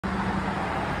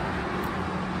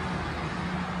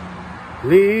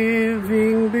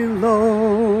living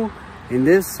below in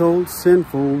this old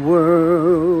sinful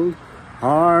world,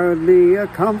 hardly a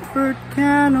comfort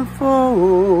can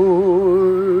afford.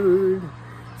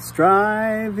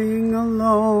 Striving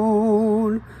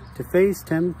alone to face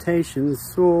temptation's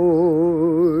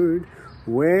sword,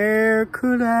 where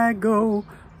could I go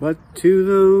but to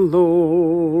the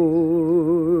Lord?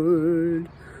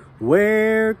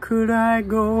 Where could I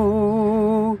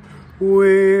go?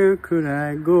 Where could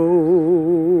I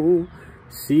go?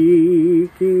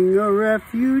 Seeking a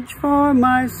refuge for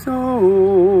my soul,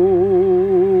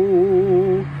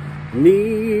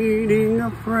 needing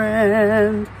a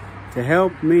friend to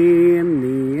help me in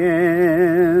the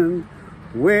end.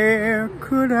 Where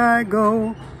could I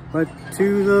go but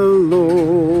to the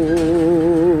Lord?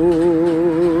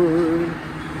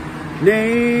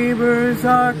 Neighbors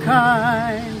are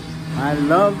kind, I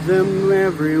love them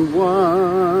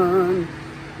everyone.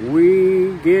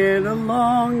 We get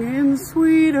along in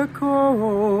sweet accord.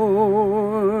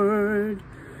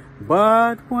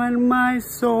 But when my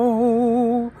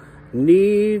soul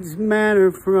needs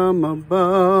manna from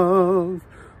above,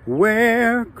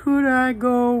 where could I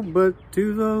go but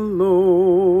to the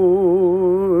Lord?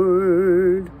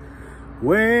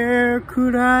 Where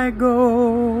could I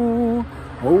go?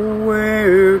 Oh,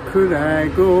 where could I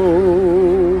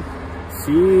go?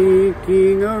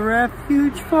 Seeking a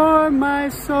refuge for my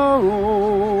soul,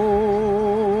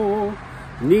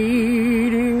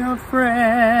 needing a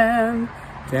friend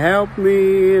to help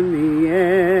me in the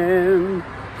end.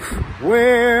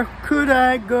 Where could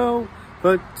I go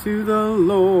but to the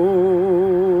Lord?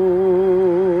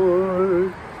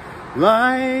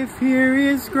 Life here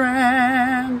is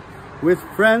grand, with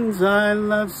friends I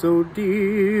love so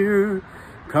dear.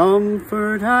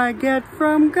 Comfort I get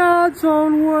from God's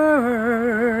own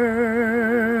word.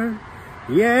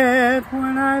 Yet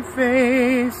when I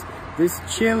face this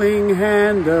chilling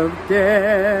hand of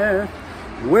death,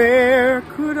 where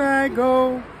could I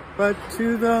go but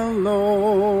to the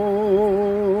Lord?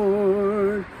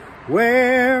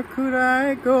 Where could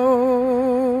I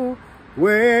go?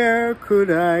 Where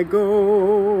could I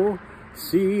go?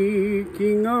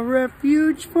 Seeking a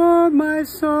refuge for my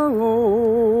soul,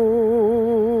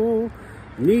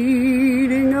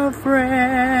 needing a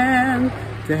friend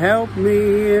to help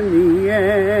me in the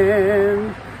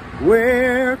end.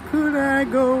 Where could I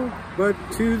go but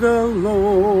to the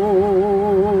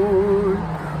Lord?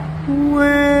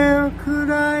 Where could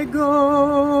I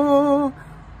go?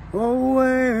 Oh,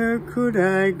 where could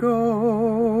I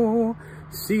go?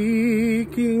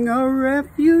 Seeking a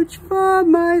refuge for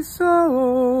my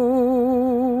soul,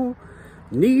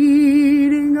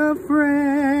 needing a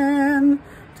friend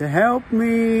to help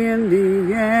me in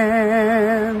the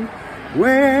end.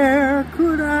 Where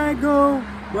could I go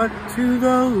but to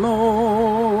the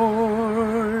Lord?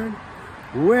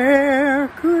 Where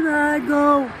could I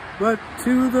go but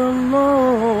to the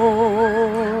Lord?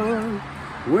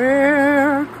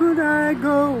 Where could I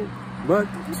go but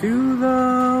to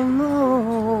the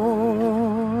Lord?